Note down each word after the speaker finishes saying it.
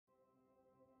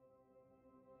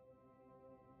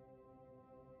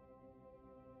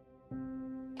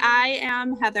I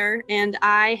am Heather, and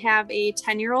I have a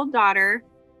 10-year-old daughter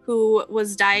who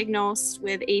was diagnosed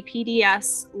with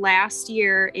APDS last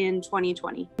year in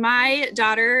 2020. My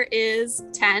daughter is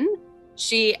 10.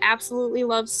 She absolutely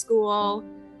loves school.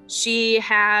 She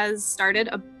has started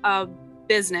a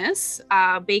business,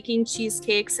 baking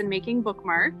cheesecakes and making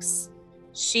bookmarks.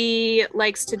 She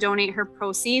likes to donate her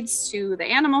proceeds to the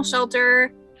animal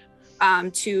shelter,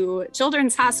 to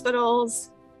children's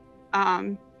hospitals.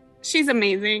 She's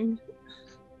amazing.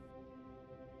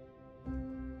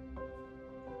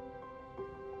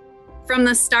 From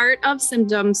the start of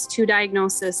symptoms to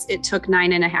diagnosis, it took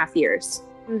 9.5 years.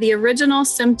 The original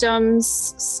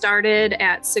symptoms started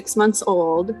at 6 months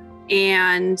old,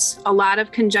 and a lot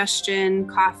of congestion,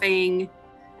 coughing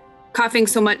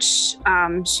so much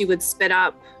she would spit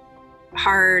up,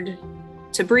 hard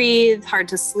to breathe, hard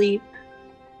to sleep,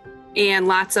 and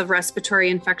lots of respiratory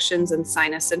infections and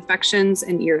sinus infections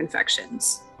and ear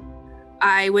infections.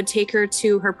 I would take her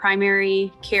to her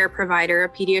primary care provider, a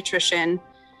pediatrician,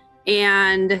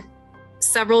 and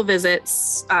several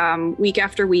visits, week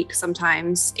after week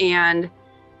sometimes, and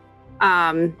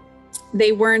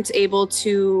they weren't able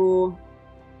to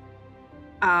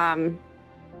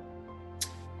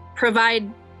provide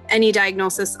any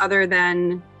diagnosis other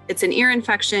than it's an ear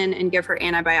infection and give her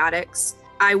antibiotics.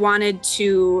 I wanted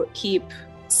to keep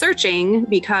searching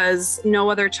because no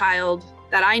other child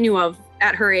that I knew of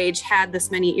at her age had this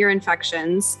many ear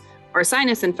infections or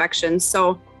sinus infections.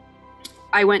 So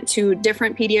I went to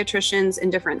different pediatricians in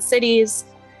different cities,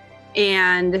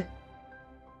 and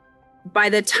by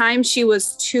the time she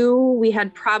was 2, we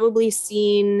had probably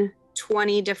seen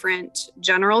 20 different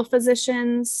general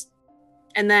physicians,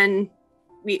 and then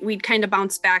we'd kind of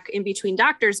bounce back in between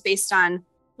doctors based on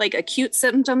like acute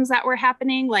symptoms that were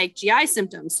happening, like GI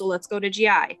symptoms. So let's go to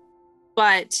GI.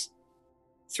 But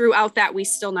throughout that, we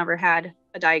still never had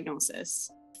a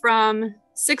diagnosis. From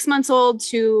 6 months old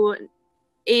to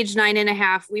age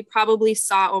 9.5, we probably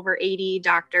saw over 80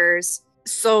 doctors.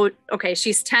 So, okay,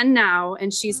 she's 10 now,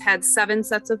 and she's had 7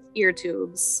 sets of ear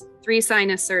tubes, 3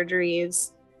 sinus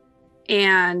surgeries,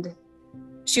 and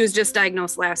she was just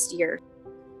diagnosed last year.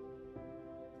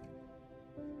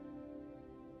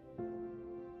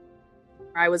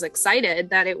 I was excited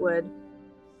that it would,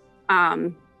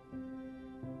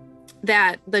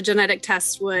 that the genetic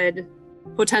test would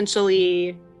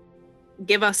potentially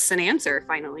give us an answer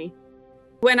finally.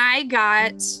 When I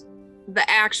got the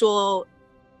actual,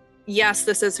 yes,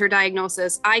 this is her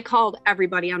diagnosis, I called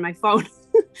everybody on my phone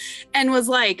and was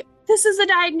like, this is a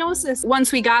diagnosis.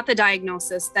 Once we got the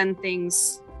diagnosis, then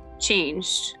things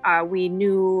changed. We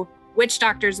knew which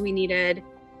doctors we needed.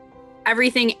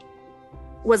 Everything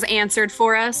was answered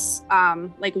for us,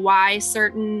 like why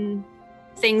certain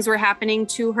things were happening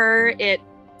to her. It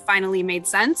finally made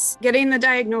sense. Getting the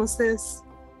diagnosis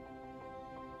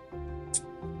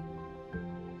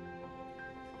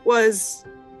was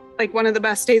like one of the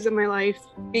best days of my life,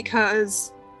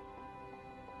 because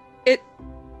it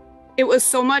was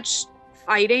so much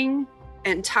fighting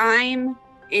and time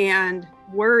and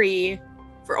worry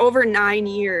for over 9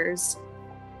 years.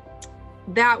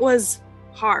 That was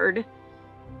hard.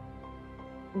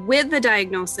 With the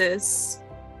diagnosis,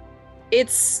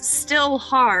 it's still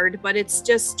hard, but it's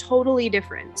just totally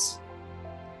different.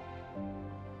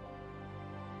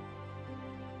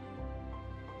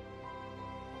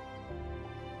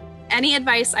 Any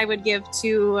advice I would give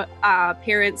to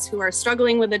parents who are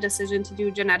struggling with the decision to do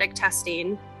genetic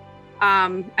testing,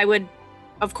 I would,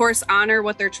 of course, honor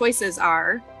what their choices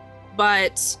are.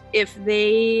 But if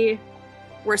they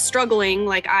were struggling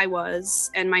like I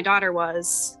was and my daughter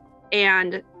was,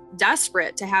 and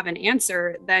desperate to have an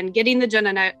answer, then getting the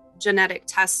genetic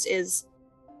test is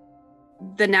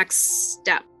the next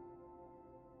step.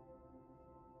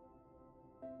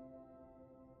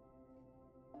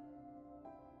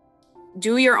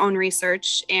 Do your own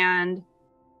research and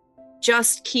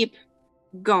just keep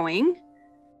going.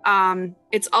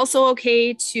 It's also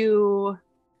okay to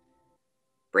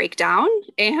break down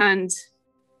and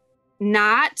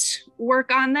not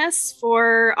work on this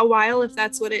for a while if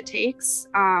that's what it takes,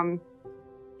 and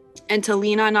to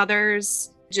lean on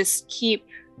others. Just keep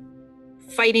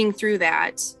fighting through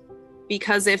that,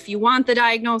 because if you want the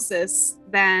diagnosis,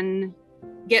 then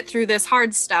get through this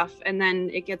hard stuff and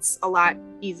then it gets a lot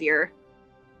easier.